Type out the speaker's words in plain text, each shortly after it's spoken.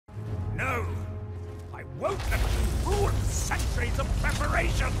No! I won't let you ruin centuries of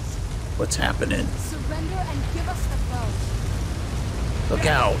preparations! What's happening? Surrender and give us the bow. Look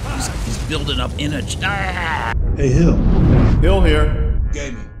out! He's building up energy. Ah! Hey, Hill. Hill here.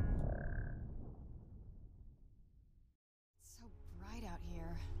 Gaming. It's so bright out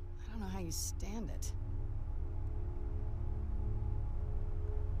here. I don't know how you stand it.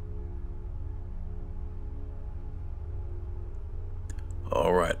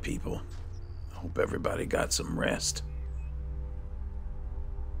 All right, people. I hope everybody got some rest.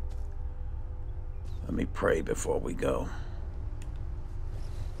 Let me pray before we go.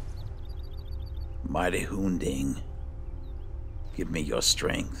 Mighty Hunding, give me your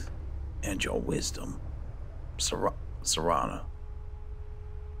strength and your wisdom. Serana.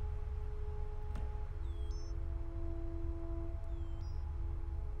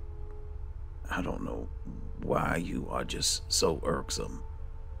 I don't know why you are just so irksome.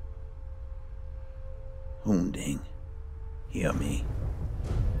 Hunding, hear me.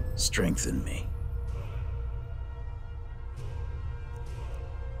 Strengthen me.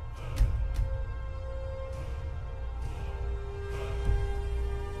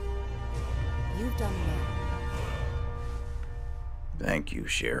 You've done well. Thank you,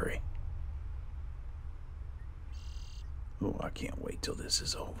 Sherry. Oh, I can't wait till this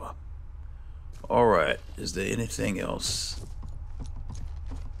is over. Alright, is there anything else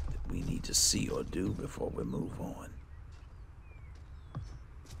that we need to see or do before we move on?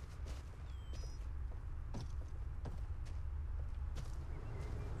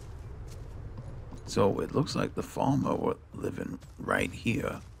 So it looks like the farmer was living right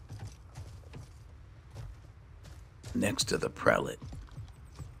here, next to the prelate.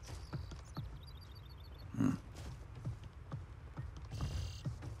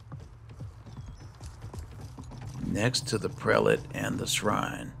 Next to the prelate and the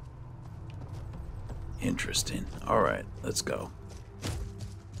shrine. Interesting. All right, let's go.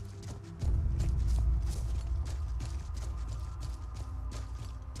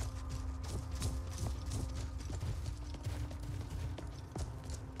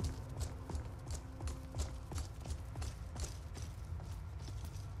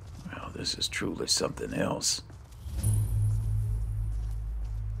 Well, this is truly something else. It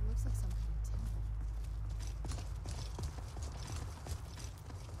looks like some kind of temple.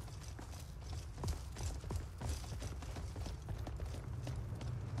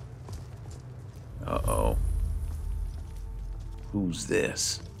 Uh-oh. Who's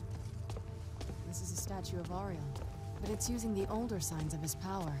this? This is a statue of Auriel, but it's using the older signs of his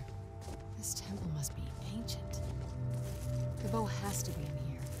power. This temple must be ancient. The bow has to be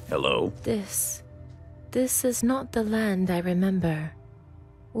in here. Hello? This is not the land I remember.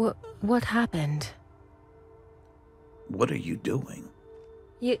 What happened? What are you doing?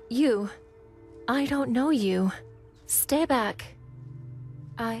 You. I don't know you. Stay back.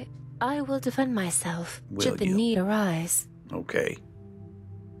 I will defend myself should the need arise. Okay.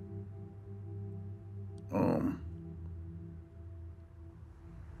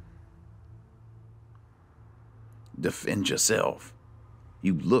 Defend yourself.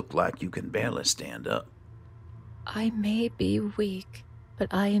 You look like you can barely stand up. I may be weak, but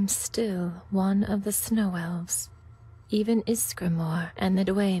I am still one of the snow elves. Even Iskrimor and the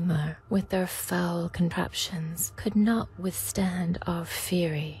Dwemer, with their foul contraptions, could not withstand our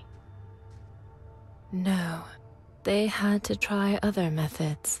fury. No, they had to try other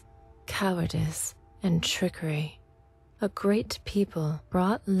methods, cowardice and trickery. A great people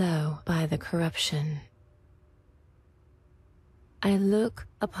brought low by the corruption. I look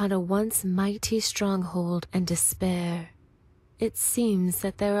upon a once mighty stronghold and despair. It seems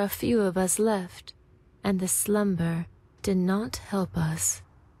that there are few of us left, and the slumber did not help us.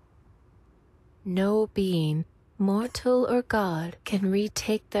 No being, mortal or god, can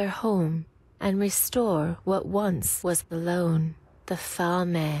retake their home and restore what once was alone. The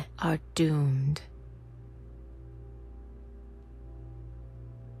Falme are doomed.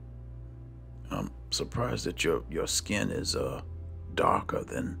 I'm surprised that your skin is darker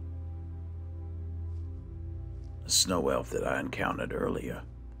than the snow elf that I encountered earlier.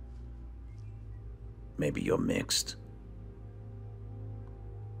 Maybe you're mixed.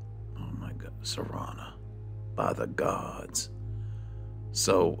 Oh my god, Serana. By the gods.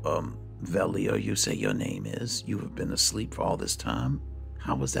 So, Velia, you say your name is? You have been asleep for all this time?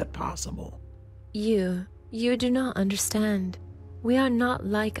 How was that possible? You do not understand. We are not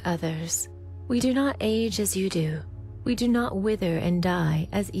like others. We do not age as you do. We do not wither and die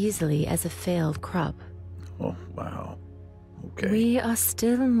as easily as a failed crop. Oh, wow. Okay. We are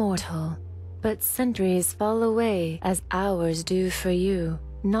still mortal, but centuries fall away as hours do for you.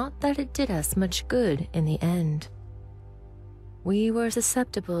 Not that it did us much good in the end. We were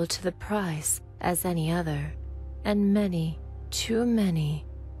susceptible to the price as any other, and many, too many,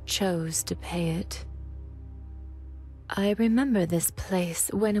 chose to pay it. I remember this place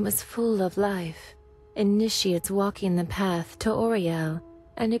when it was full of life, initiates walking the path to Auriel,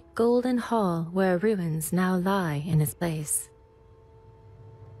 and a golden hall where ruins now lie in its place.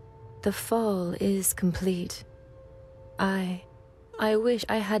 The fall is complete. I wish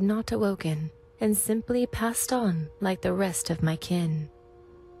I had not awoken and simply passed on like the rest of my kin.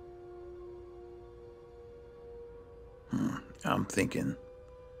 I'm thinking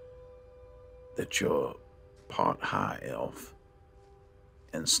that you're part high elf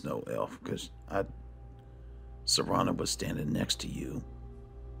and snow elf, because Serana was standing next to you,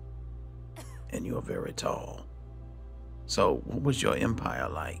 and you're very tall. So what was your empire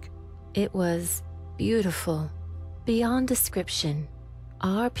like? It was beautiful, beyond description.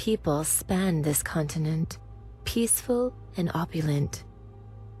 Our people spanned this continent, peaceful and opulent.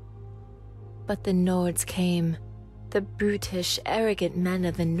 But the Nords came, the brutish, arrogant men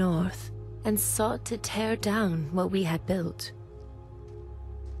of the north, and sought to tear down what we had built.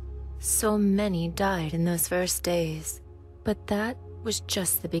 So many died in those first days, but that was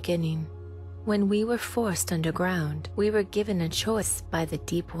just the beginning. When we were forced underground, we were given a choice by the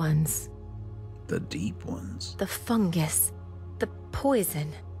Deep Ones. The Deep Ones? The fungus, the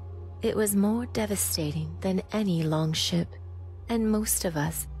poison. It was more devastating than any longship, and most of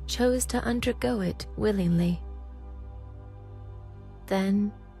us chose to undergo it willingly.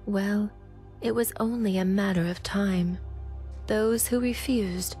 Then, well, it was only a matter of time. Those who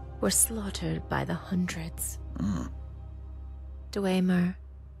refused were slaughtered by the hundreds. Dwemer,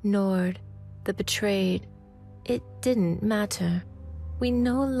 Nord, the betrayed, it didn't matter. We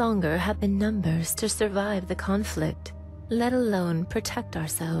no longer had the numbers to survive the conflict, let alone protect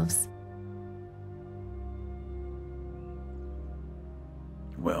ourselves.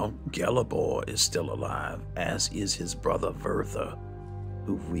 Well, Gelabor is still alive, as is his brother Vertha,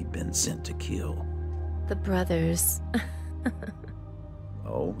 who we've been sent to kill. The brothers.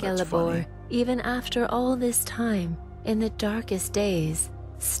 Oh, that's Gelabor, funny. even after all this time, in the darkest days,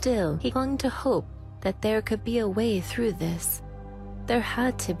 still he clung to hope that there could be a way through this. There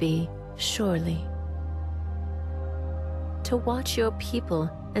had to be, surely. To watch your people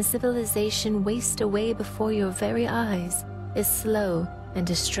and civilization waste away before your very eyes is slow and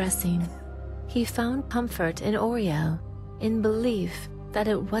distressing. He found comfort in Auriel, in belief that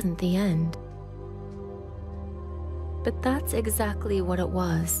it wasn't the end. But that's exactly what it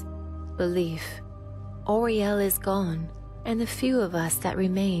was, belief. Auriel is gone, and the few of us that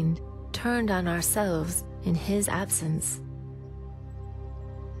remained turned on ourselves in his absence.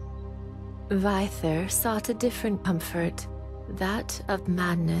 Vyther sought a different comfort, that of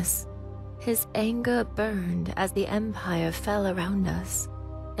madness. His anger burned as the Empire fell around us,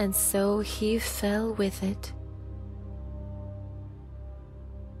 and so he fell with it.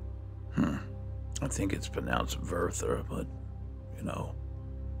 I think it's pronounced Verther, but,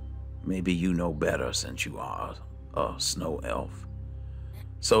 maybe you know better since you are a snow elf.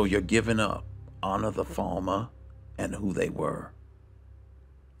 So you're giving up, honor the farmer and who they were.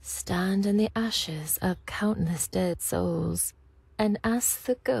 Stand in the ashes of countless dead souls, and ask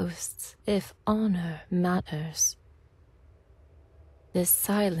the ghosts if honor matters. This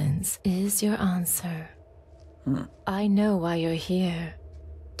silence is your answer. I know why you're here.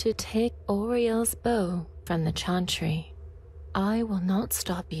 To take Auriel's bow from the chantry. I will not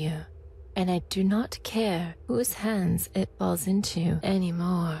stop you, and I do not care whose hands it falls into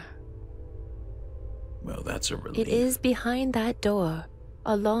anymore. Well, that's a relief. It is behind that door,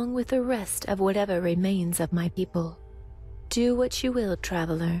 along with the rest of whatever remains of my people. Do what you will,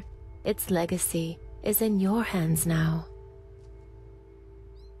 traveler. Its legacy is in your hands now.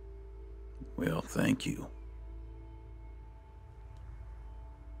 Well, thank you.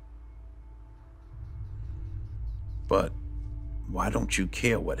 But why don't you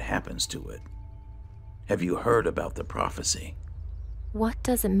care what happens to it? Have you heard about the prophecy? What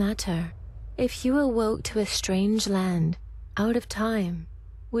does it matter? If you awoke to a strange land, out of time,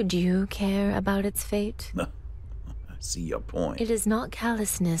 would you care about its fate? I see your point. It is not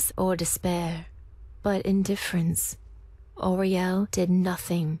callousness or despair, but indifference. Auriel did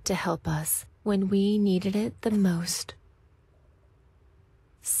nothing to help us when we needed it the most.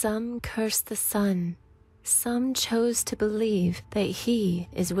 Some cursed the sun. Some chose to believe that he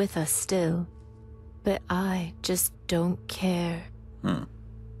is with us still. But I just don't care.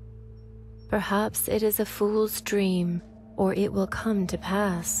 Perhaps it is a fool's dream, or it will come to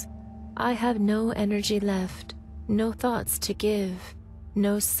pass. I have no energy left, no thoughts to give.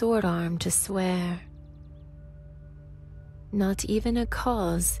 no sword arm to swear. Not even a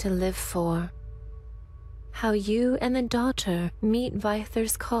cause to live for. How you and the daughter meet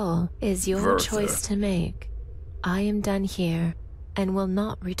Vyther's call is your Verther. choice to make. I am done here and will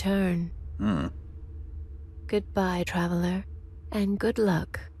not return. Goodbye, traveler, and good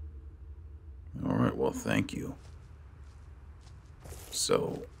luck. All right, well, thank you.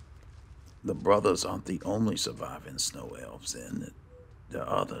 So, the brothers aren't the only surviving snow elves, then. There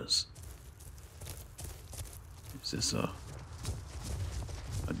are others. Is this a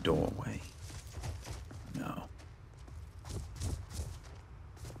doorway? No.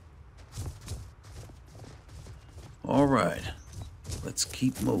 All right, let's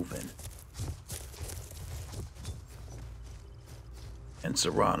keep moving. And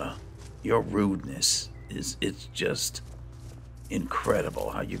Serana, your rudeness it's just incredible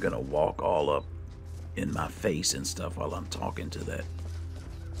how you're gonna walk all up in my face and stuff while I'm talking to that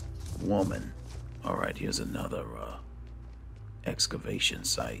woman. All right, here's another excavation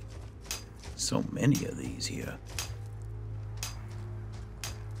site. So many of these here.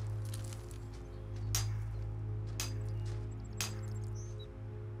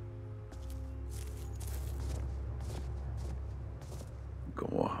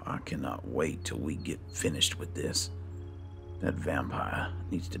 I cannot wait till we get finished with this. That vampire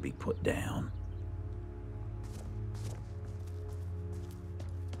needs to be put down.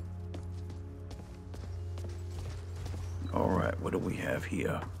 All right, what do we have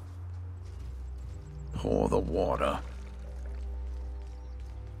here? Pour the water.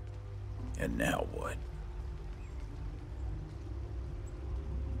 And now what?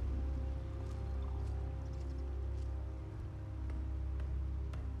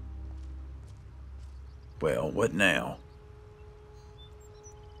 Well, what now?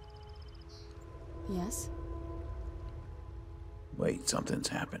 Yes? Wait, something's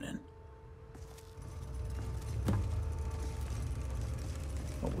happening.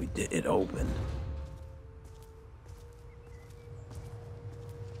 Oh, we did it open.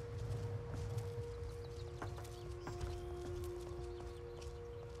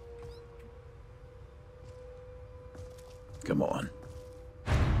 Come on.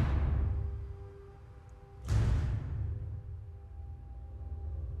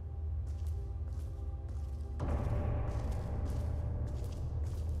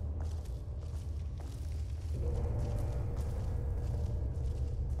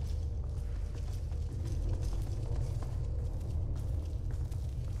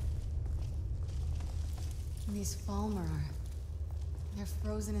 These Falmer they're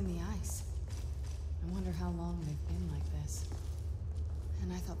frozen in the ice. I wonder how long they've been like this.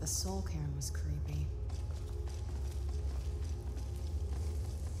 And I thought the soul cairn was creepy.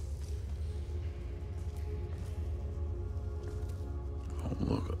 Oh,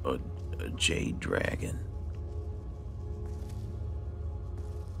 look, a jade dragon.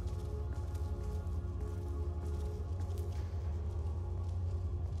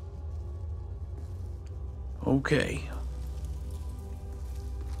 Okay.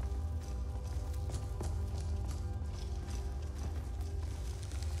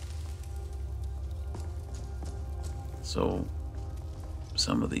 So,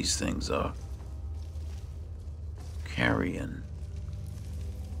 some of these things are carrying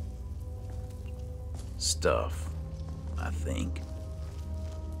stuff, I think.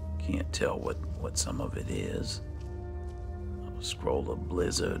 Can't tell what some of it is. A scroll of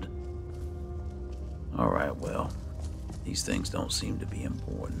blizzard. Alright, well, these things don't seem to be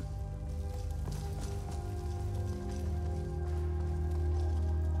important.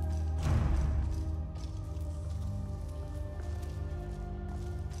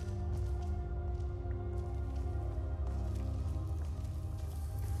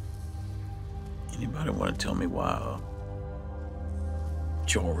 Anybody want to tell me why a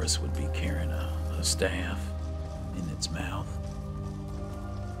Joris would be carrying a staff in its mouth?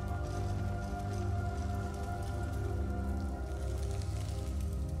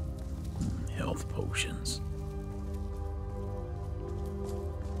 Health potions.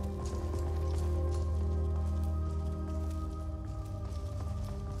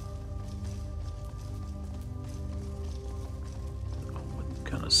 Oh, what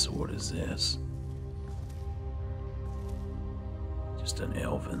kind of sword is this? Just an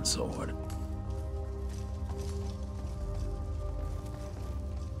elven sword.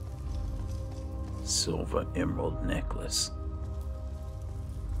 Silver emerald necklace.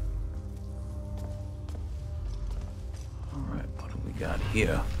 Alright, what do we got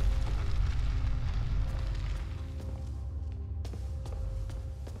here?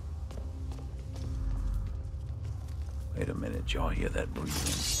 Wait a minute, Did y'all hear that breathing?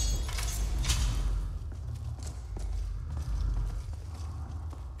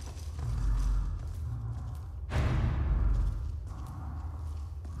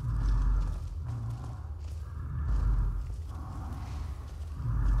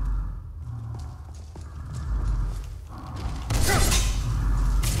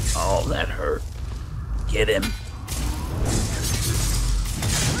 Oh, that hurt. Get him.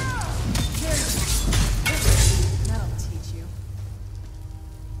 That'll teach you.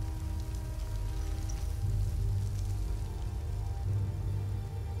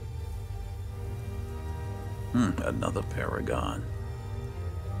 Another paragon.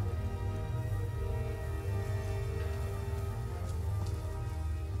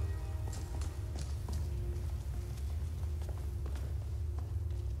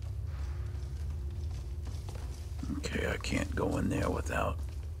 Okay, I can't go in there without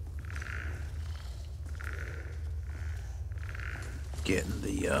getting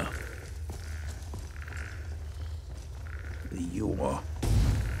the Yor.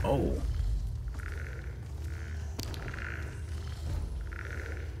 Oh.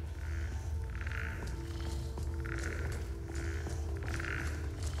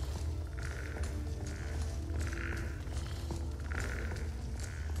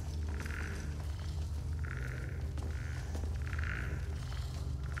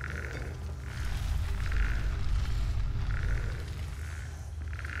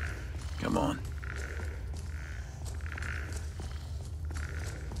 Come on.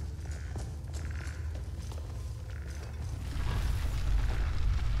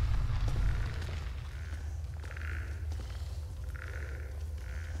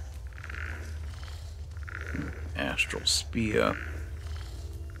 Astral Spear.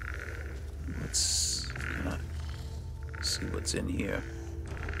 Can I see what's in here?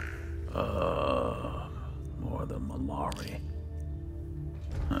 More of the Malari.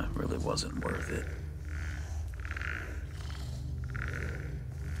 It really wasn't worth it.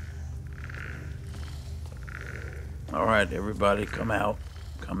 All right, everybody, come out.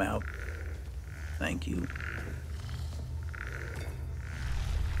 Come out. Thank you.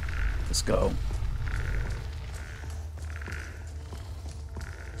 Let's go.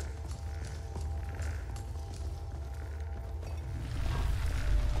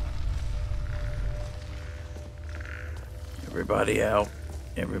 Everybody out.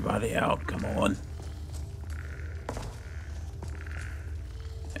 Everybody out. Come on.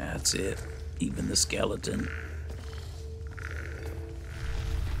 That's it. Even the skeleton.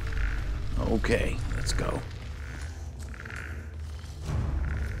 Okay, let's go.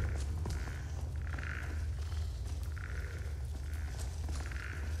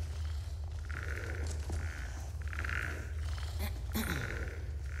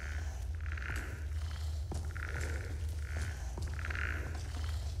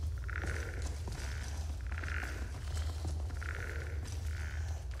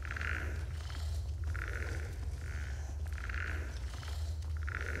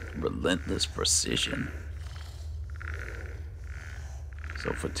 Relentless precision.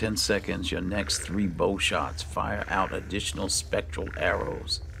 So for 10 seconds, your next 3 bow shots fire out additional spectral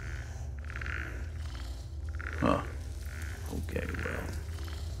arrows. Huh. Okay, well.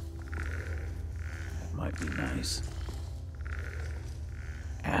 That might be nice.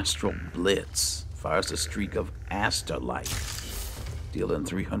 Astral Blitz fires a streak of Aster Light, dealing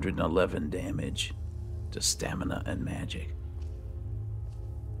 311 damage to stamina and magic.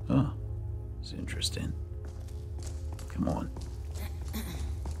 Huh. It's interesting. Come on.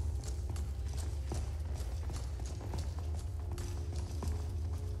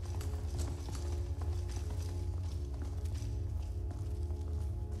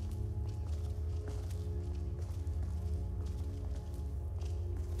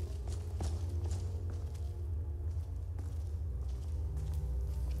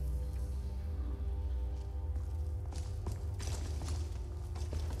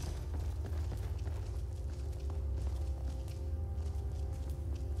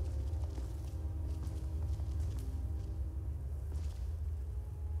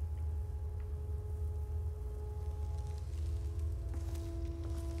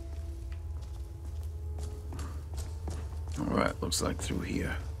 Alright, looks like through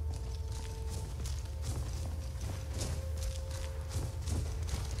here.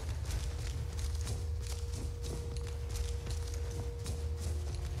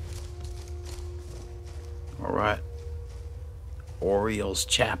 Alright. Auriel's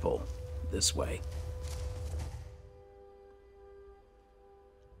Chapel. This way.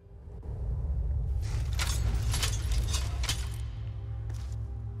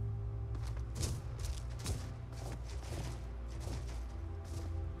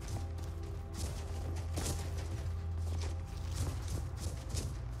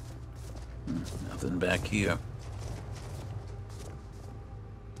 something back here.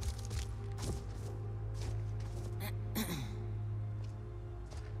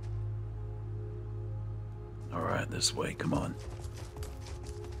 All right, this way. Come on.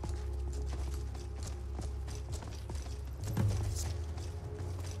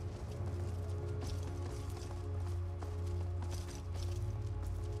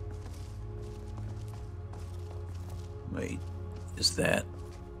 Wait, is that?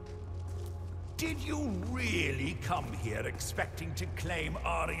 Did you really come here expecting to claim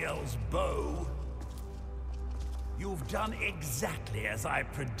Auriel's bow? You've done exactly as I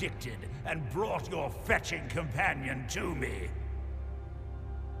predicted and brought your fetching companion to me.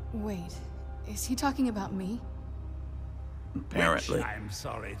 Wait, is he talking about me? Apparently. Which, I'm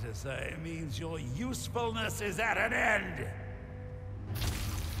sorry to say, means your usefulness is at an end.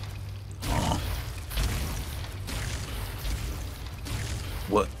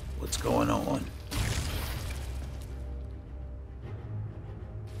 What's going on?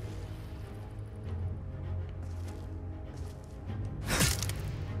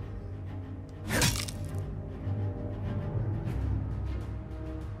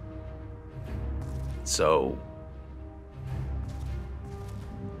 So,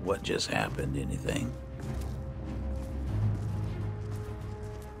 what just happened? Anything?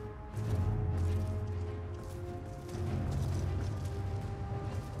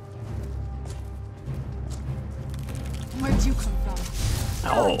 Where'd you come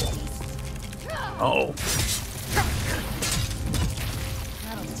from? Oh. Oh.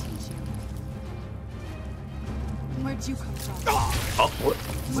 That'll teach you. Where'd you come from? Oh, what?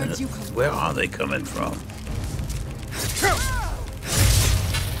 Where'd you come from? Where are they coming from?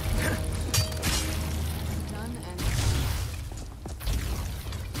 Done and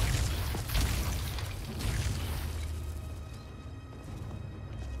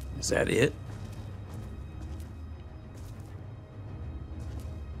Is that it?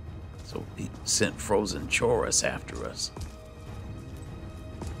 So he sent frozen Chorus after us.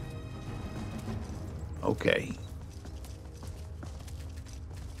 Okay.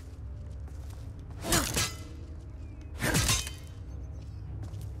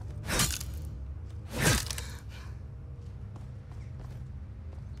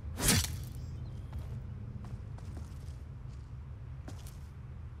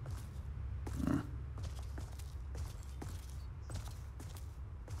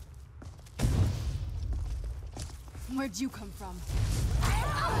 Where'd you come from?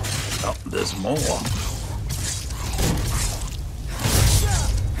 Oh, there's more.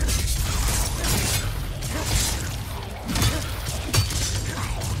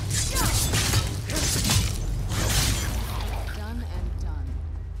 Done and done.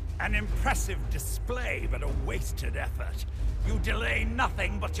 An impressive display, but a wasted effort. You delay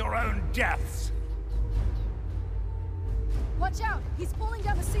nothing but your own deaths. Watch out! He's pulling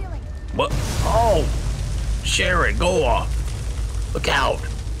down the ceiling. What? Oh! Sherry, go off. Look out.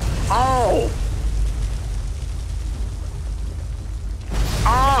 Oh!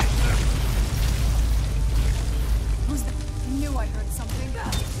 Ah! Who's that? I knew I heard something.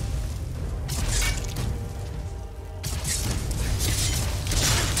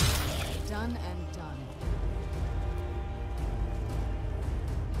 Done and done.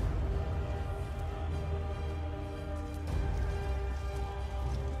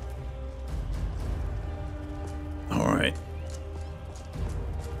 All right.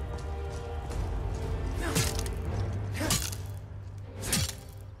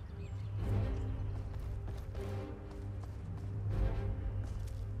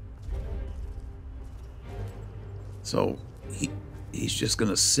 So he's just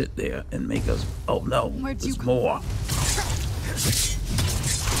gonna sit there and make us. Oh no, Where'd you there's come more.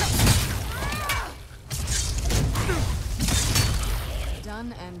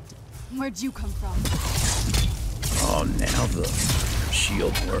 Done and where'd you come from? Oh, now the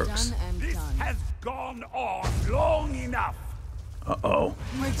shield works. Done and This done. has gone on long enough. Uh-oh.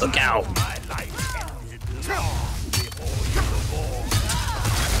 Where'd you Look come out. from? My life ended long before you were born.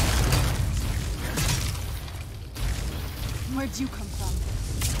 Where'd you come from?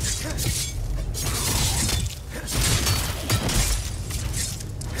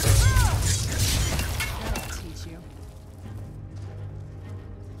 That'll teach you.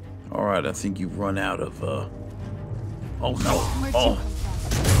 All right, I think you've run out of, Oh, no. Where'd you Oh, come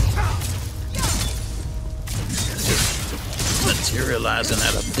just materializing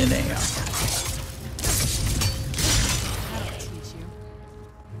out of thin air. That'll teach you.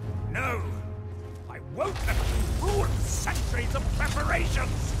 No, I won't let you ruin centuries of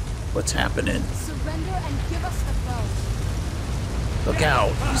preparations. What's happening? Surrender and give us the bow. Look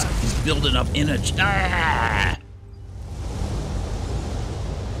out! He's building up energy. Ah!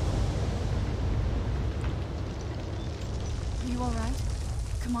 You all right?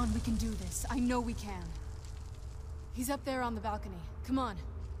 Come on, we can do this. I know we can. He's up there on the balcony. Come on.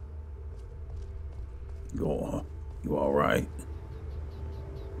 You all right?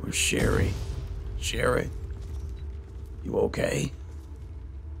 Where's Sherry? Sherry? You okay?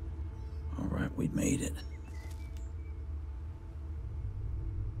 All right, we made it.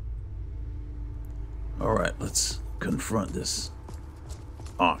 All right, let's confront this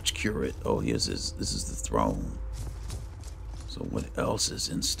arch-curate. Oh, this is the throne. So what else is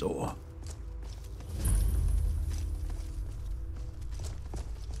in store?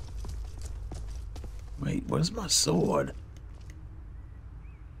 Wait, where's my sword?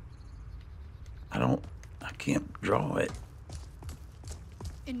 I can't draw it.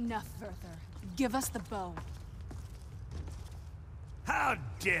 Enough, Werther. Give us the bow. How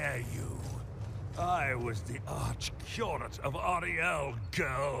dare you? I was the arch-curate of Auriel,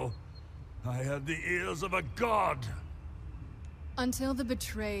 girl. I had the ears of a god. Until the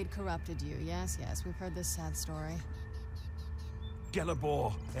betrayed corrupted you. Yes, we've heard this sad story.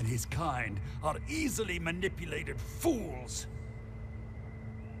 Gelibor and his kind are easily manipulated fools.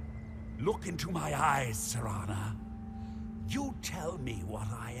 Look into my eyes, Serana. You tell me what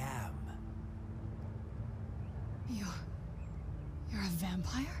I am. You're a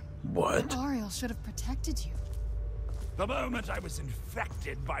vampire? What? Auriel should have protected you. The moment I was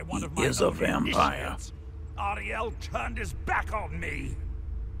infected by one of my He is a own vampire. initiates, Auriel turned his back on me.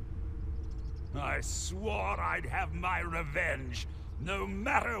 I swore I'd have my revenge, no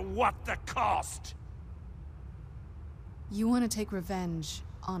matter what the cost. You want to take revenge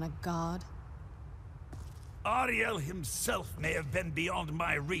on a god? Auriel himself may have been beyond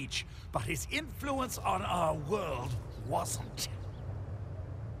my reach, but his influence on our world wasn't.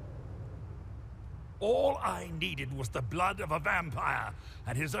 All I needed was the blood of a vampire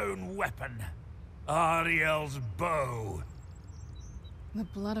and his own weapon, Auriel's bow. The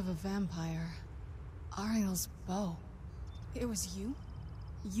blood of a vampire. Auriel's bow. It was you?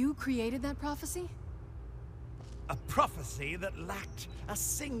 You created that prophecy? A prophecy that lacked a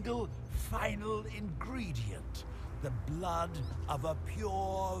single final ingredient. The blood of a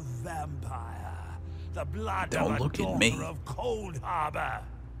pure vampire. The blood Don't of a look at me. daughter of Cold Harbor.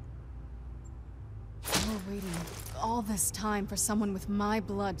 We're waiting all this time for someone with my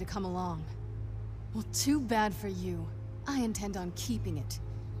blood to come along. Well, too bad for you. I intend on keeping it.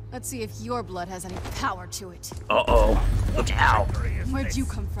 Let's see if your blood has any power to it. Uh-oh. Look out. Where'd you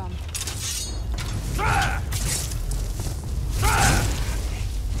come from?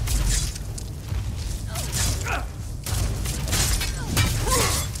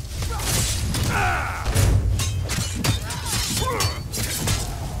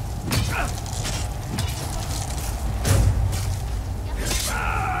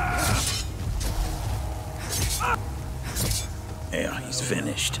 Yeah, he's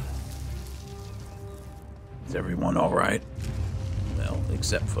finished. Is everyone all right? Well,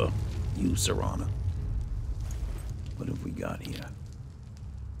 except for you, Serana. What have we got here?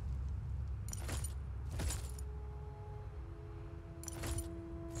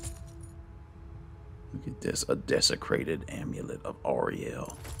 Look at this, a desecrated amulet of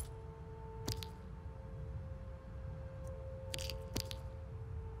Auriel.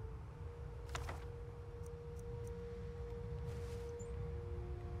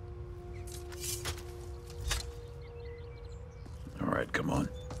 All right, come on.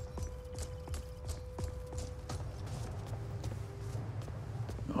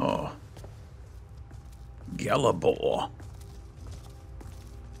 Oh. Gelibor.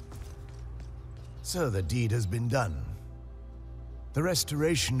 So the deed has been done. The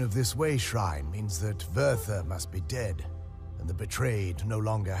restoration of this way shrine means that Werther must be dead, and the betrayed no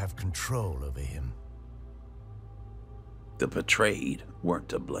longer have control over him. The betrayed weren't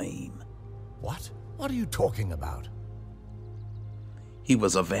to blame. What? What are you talking about? He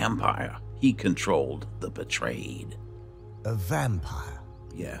was a vampire. He controlled the betrayed. A vampire?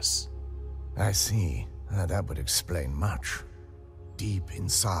 Yes. I see. That would explain much. Deep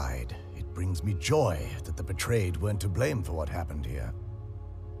inside, it brings me joy that the betrayed weren't to blame for what happened here.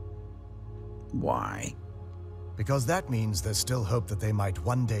 Why? Because that means there's still hope that they might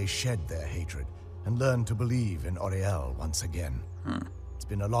one day shed their hatred and learn to believe in Auriel once again. It's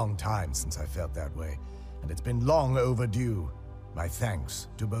been a long time since I felt that way, and it's been long overdue. My thanks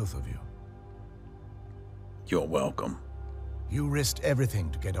to both of you. You're welcome. You risked everything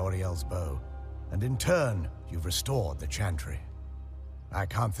to get Auriel's bow, and in turn, you've restored the Chantry. I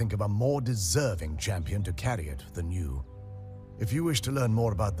can't think of a more deserving champion to carry it than you. If you wish to learn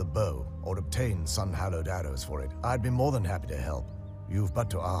more about the bow, or obtain sun-hallowed arrows for it, I'd be more than happy to help. You've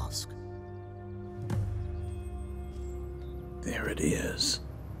but to ask. There it is.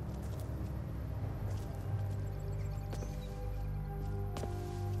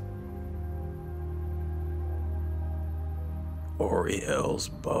 Auriel's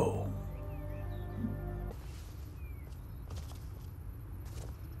bow.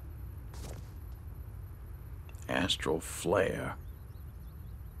 Astral flare.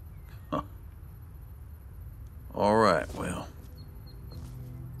 Huh. All right, well.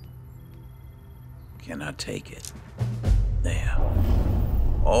 Can I take it? There.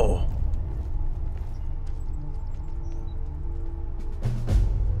 Oh.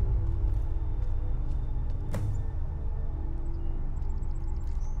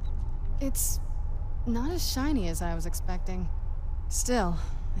 It's not as shiny as I was expecting. Still,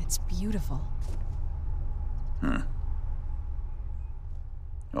 it's beautiful.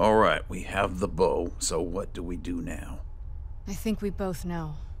 All right, we have the bow, so what do we do now? I think we both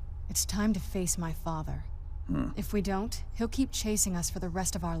know. It's time to face my father. If we don't, he'll keep chasing us for the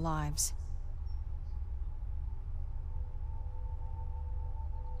rest of our lives.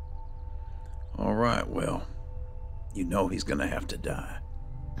 All right, well, you know he's gonna have to die.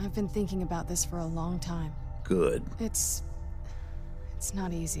 I've been thinking about this for a long time. Good. It's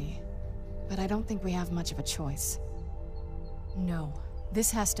not easy, but I don't think we have much of a choice. No,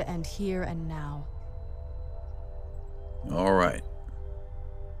 this has to end here and now. All right.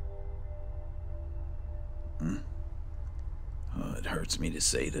 It hurts me to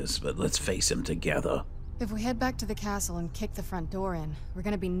say this, but let's face him together. If we head back to the castle and kick the front door in, we're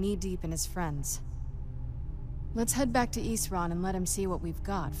gonna be knee-deep in his friends. Let's head back to Isran and let him see what we've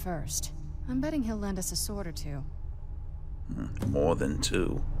got first. I'm betting he'll lend us a sword or two. More than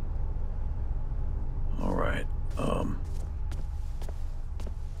two. All right.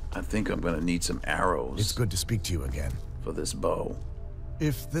 I think I'm gonna need some arrows. It's good to speak to you again. For this bow.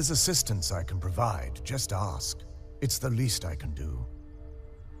 If there's assistance I can provide, just ask. It's the least I can do.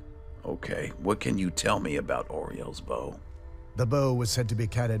 Okay, what can you tell me about Auriel's bow? The bow was said to be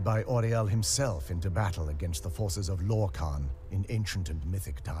carried by Auriel himself into battle against the forces of Lorkhan in ancient and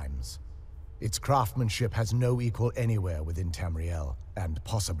mythic times. Its craftsmanship has no equal anywhere within Tamriel, and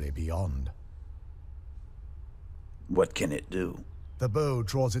possibly beyond. What can it do? The bow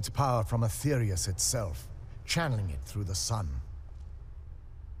draws its power from Aetherius itself, channeling it through the sun.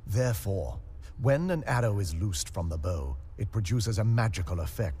 Therefore, when an arrow is loosed from the bow, it produces a magical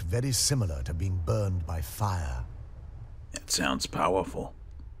effect very similar to being burned by fire. That sounds powerful.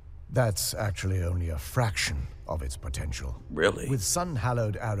 That's actually only a fraction of its potential. Really? With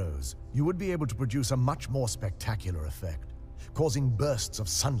sun-hallowed arrows, you would be able to produce a much more spectacular effect, causing bursts of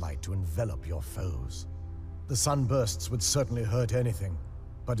sunlight to envelop your foes. The sunbursts would certainly hurt anything,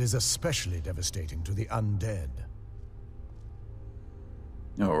 but is especially devastating to the undead.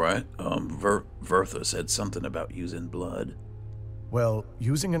 All right, Vertha said something about using blood. Well,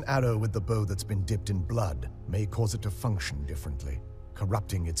 using an arrow with the bow that's been dipped in blood may cause it to function differently,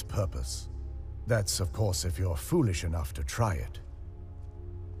 corrupting its purpose. That's, of course, if you're foolish enough to try it.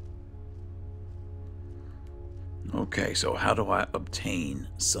 Okay, so how do I obtain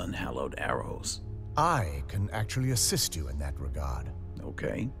sun-hallowed arrows? I can actually assist you in that regard.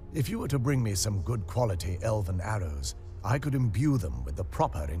 Okay. If you were to bring me some good quality elven arrows, I could imbue them with the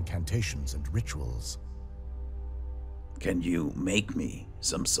proper incantations and rituals. Can you make me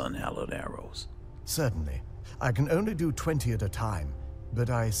some sun-hallowed arrows? Certainly. I can only do 20 at a time, but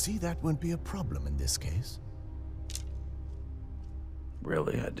I see that won't be a problem in this case.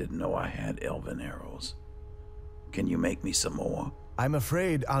 Really? I didn't know I had elven arrows. Can you make me some more? I'm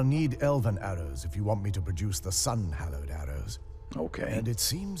afraid I'll need elven arrows if you want me to produce the sun-hallowed arrows. Okay. And it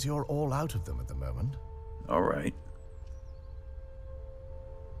seems you're all out of them at the moment. All right.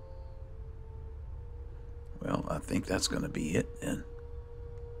 Well, I think that's going to be it then.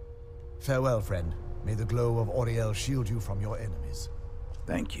 Farewell, friend. May the glow of Auriel shield you from your enemies.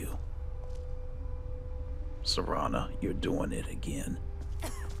 Thank you. Serana, you're doing it again.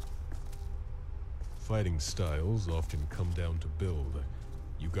 Fighting styles often come down to build.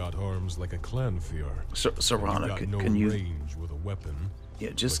 You got arms like a Clanfear. Serana, can you range with a weapon? Yeah,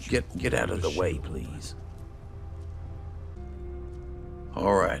 just get out of the way, please.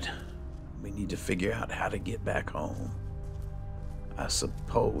 All right. We need to figure out how to get back home. I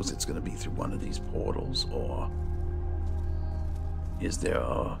suppose it's going to be through one of these portals, or is there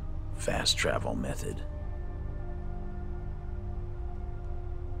a fast travel method?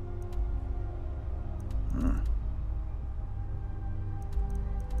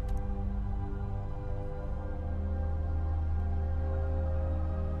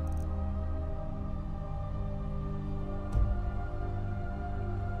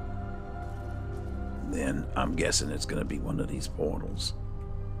 then I'm guessing it's going to be one of these portals.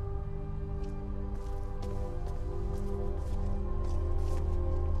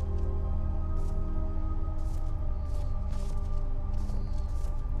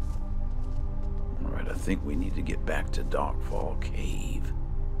 Alright, I think we need to get back to Darkfall Cave.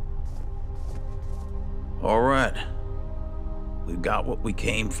 Alright. We've got what we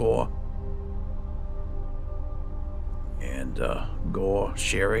came for. And Gore,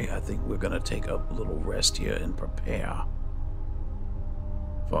 Sherry, I think we're going to take a little rest here and prepare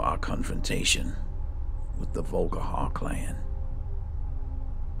for our confrontation with the Volkihar clan.